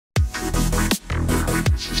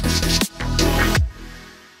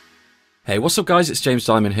Hey, what's up guys, it's James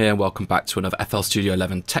Dymond here and welcome back to another FL Studio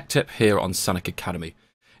 11 Tech Tip here on Sonic Academy.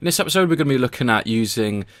 In this episode we're going to be looking at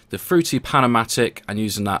using the fruity PanOMatic and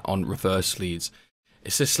using that on reverse leads.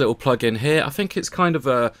 It's this little plugin here. I think it's kind of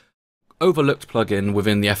a overlooked plugin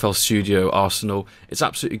within the FL Studio arsenal. It's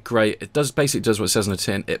absolutely great. It basically does what it says on the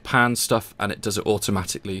tin. It pans stuff and it does it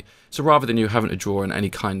automatically. So rather than you having to draw in any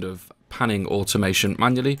kind of panning automation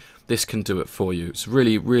manually, this can do it for you. It's a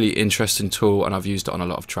really interesting tool and I've used it on a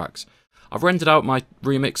lot of tracks. I've rendered out my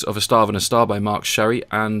remix of A Star Within a Star by Mark Sherry,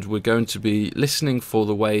 and we're going to be listening for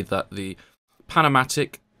the way that the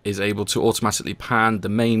PanOMatic is able to automatically pan the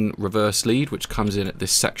main reverse lead, which comes in at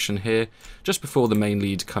this section here, just before the main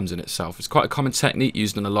lead comes in itself. It's quite a common technique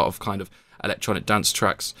used in a lot of kind of electronic dance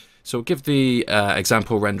tracks. So we'll give the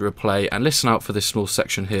example render a play and listen out for this small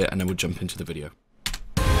section here, and then we'll jump into the video.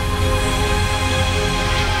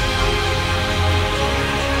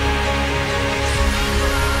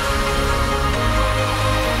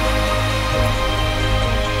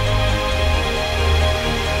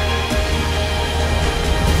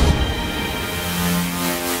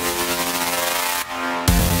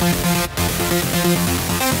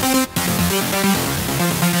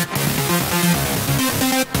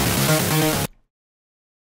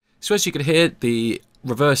 So as you can hear, the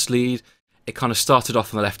reverse lead, it kind of started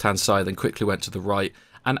off on the left hand side, then quickly went to the right,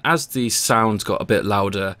 and as the sound got a bit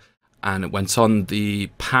louder and it went on, the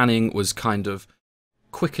panning was kind of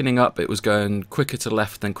quickening up. It was going quicker to the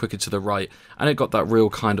left, then quicker to the right, and it got that real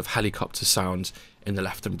kind of helicopter sound in the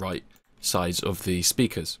left and right sides of the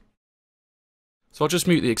speakers. So I'll just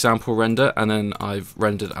mute the example render, and then I've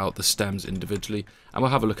rendered out the stems individually, and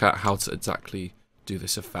we'll have a look at how to exactly do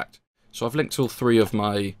this effect. So I've linked all three of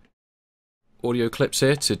my audio clips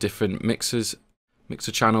here to different mixer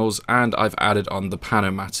channels, and I've added on the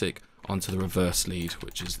PanOMatic onto the reverse lead,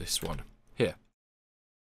 which is this one here.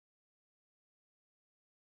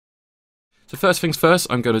 So first things first,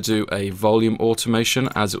 I'm going to do a volume automation,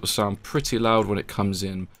 as it will sound pretty loud when it comes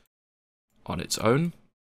in on its own.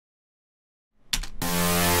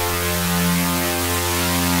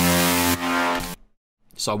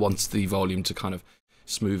 So I want the volume to kind of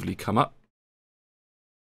smoothly come up.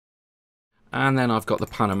 And then I've got the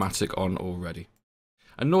PanOMatic on already.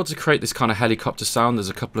 And in order to create this kind of helicopter sound, there's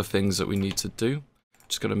a couple of things that we need to do.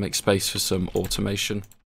 Just going to make space for some automation.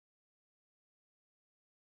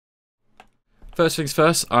 First things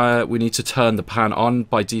first, we need to turn the pan on.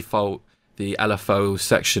 By default, the LFO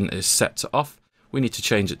section is set to off. We need to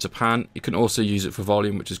change it to pan. You can also use it for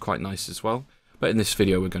volume, which is quite nice as well. But in this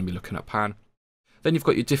video, we're going to be looking at pan. Then you've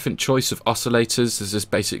got your different choice of oscillators. This is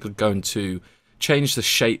basically going to change the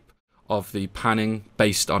shape of the panning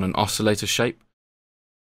based on an oscillator shape.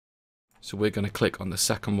 So we're going to click on the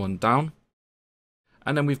second one down.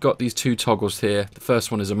 And then we've got these two toggles here. The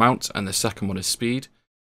first one is amount and the second one is speed.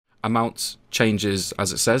 Amount changes,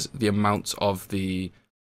 as it says, the amount of the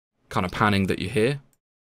kind of panning that you hear.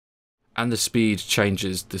 And the speed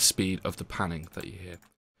changes the speed of the panning that you hear.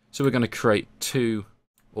 So we're going to create two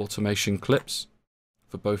automation clips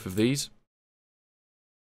for both of these.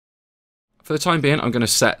 For the time being, I'm going to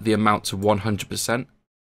set the amount to 100%,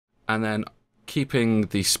 and then keeping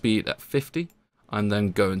the speed at 50. I'm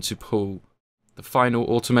then going to pull the final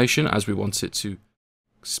automation, as we want it to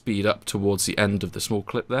speed up towards the end of the small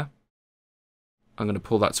clip there. I'm going to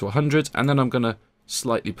pull that to 100, and then I'm going to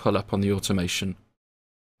slightly pull up on the automation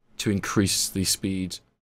to increase the speed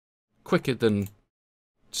quicker than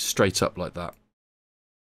straight up like that.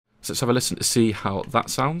 So let's have a listen to see how that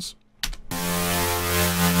sounds.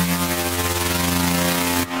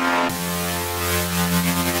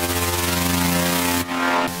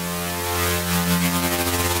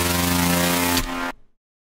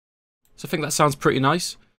 So I think that sounds pretty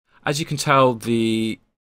nice. As you can tell,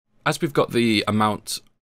 as we've got the amount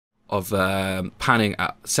of panning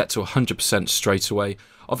set to 100% straight away,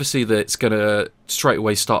 obviously it's going to straight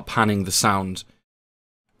away start panning the sound.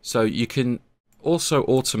 So you can also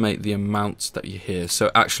automate the amount that you hear. So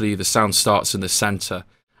actually the sound starts in the center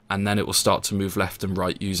and then it will start to move left and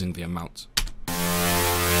right using the amount.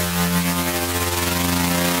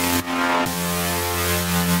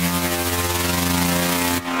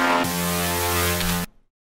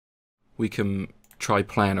 We can try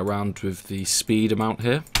playing around with the speed amount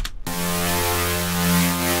here.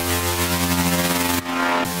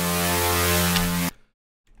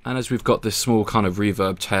 And as we've got this small kind of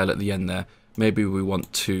reverb tail at the end there, maybe we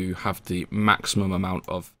want to have the maximum amount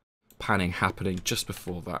of panning happening just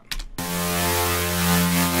before that.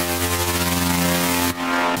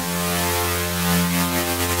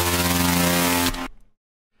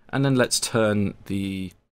 And then let's turn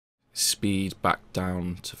the speed back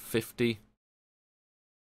down to 50.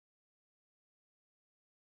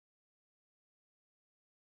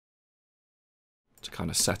 To kind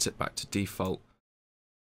of set it back to default.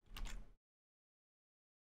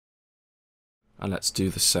 And let's do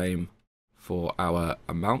the same for our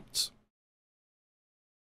amount.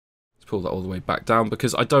 Let's pull that all the way back down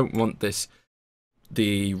because I don't want the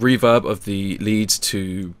reverb of the leads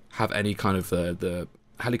to have any kind of the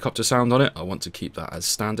helicopter sound on it. I want to keep that as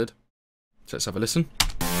standard. So let's have a listen.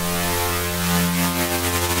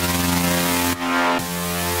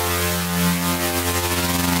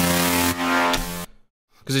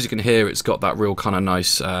 Because as you can hear, it's got that real kind of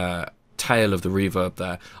nice tail of the reverb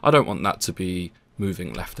there. I don't want that to be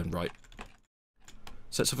moving left and right.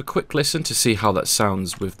 So let's have a quick listen to see how that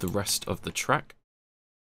sounds with the rest of the track.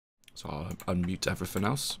 So I'll unmute everything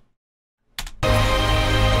else.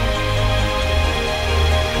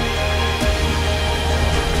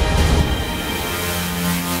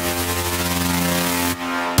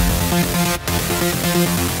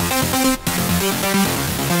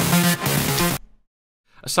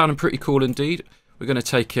 It's sounding pretty cool indeed. We're going to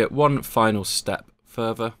take it one final step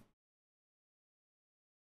further.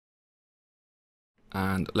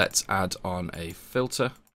 And let's add on a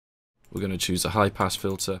filter. We're going to choose a high pass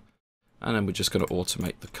filter. And then we're just going to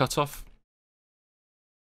automate the cutoff.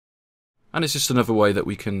 And it's just another way that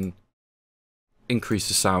we can increase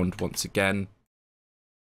the sound once again.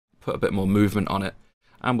 Put a bit more movement on it.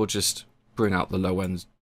 And we'll just bring out the low end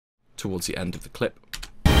towards the end of the clip.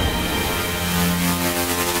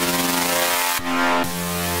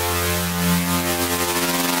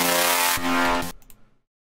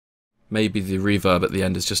 Maybe the reverb at the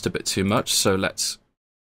end is just a bit too much, so let's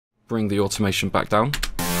bring the automation back down.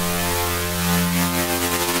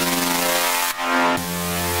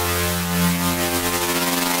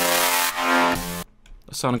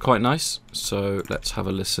 That's sounding quite nice, so let's have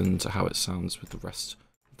a listen to how it sounds with the rest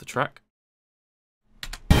of the track.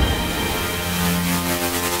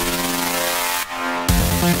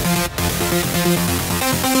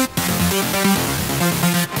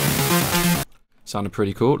 Sounded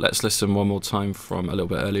pretty cool. Let's listen one more time from a little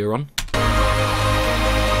bit earlier on.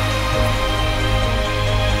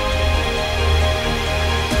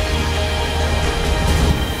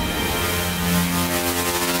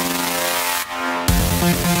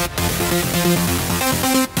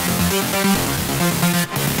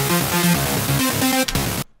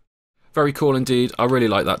 Very cool indeed. I really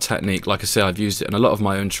like that technique. Like I say, I've used it in a lot of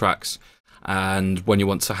my own tracks, and when you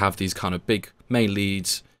want to have these kind of big main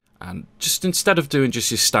leads, and just instead of doing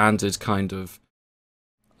just your standard kind of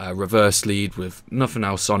reverse lead with nothing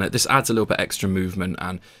else on it, this adds a little bit extra movement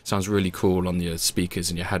and sounds really cool on your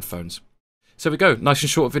speakers and your headphones. So there we go, nice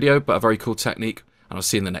and short video, but a very cool technique, and I'll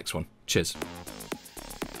see you in the next one. Cheers.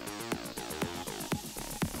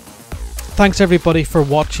 Thanks everybody for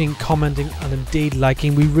watching, commenting and indeed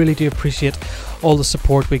liking. We really do appreciate all the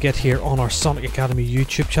support we get here on our Sonic Academy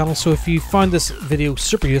YouTube channel. So if you found this video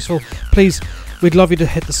super useful, please, we'd love you to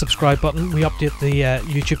hit the subscribe button. We update the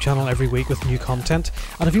YouTube channel every week with new content.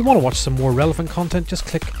 And if you want to watch some more relevant content, just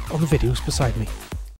click on the videos beside me.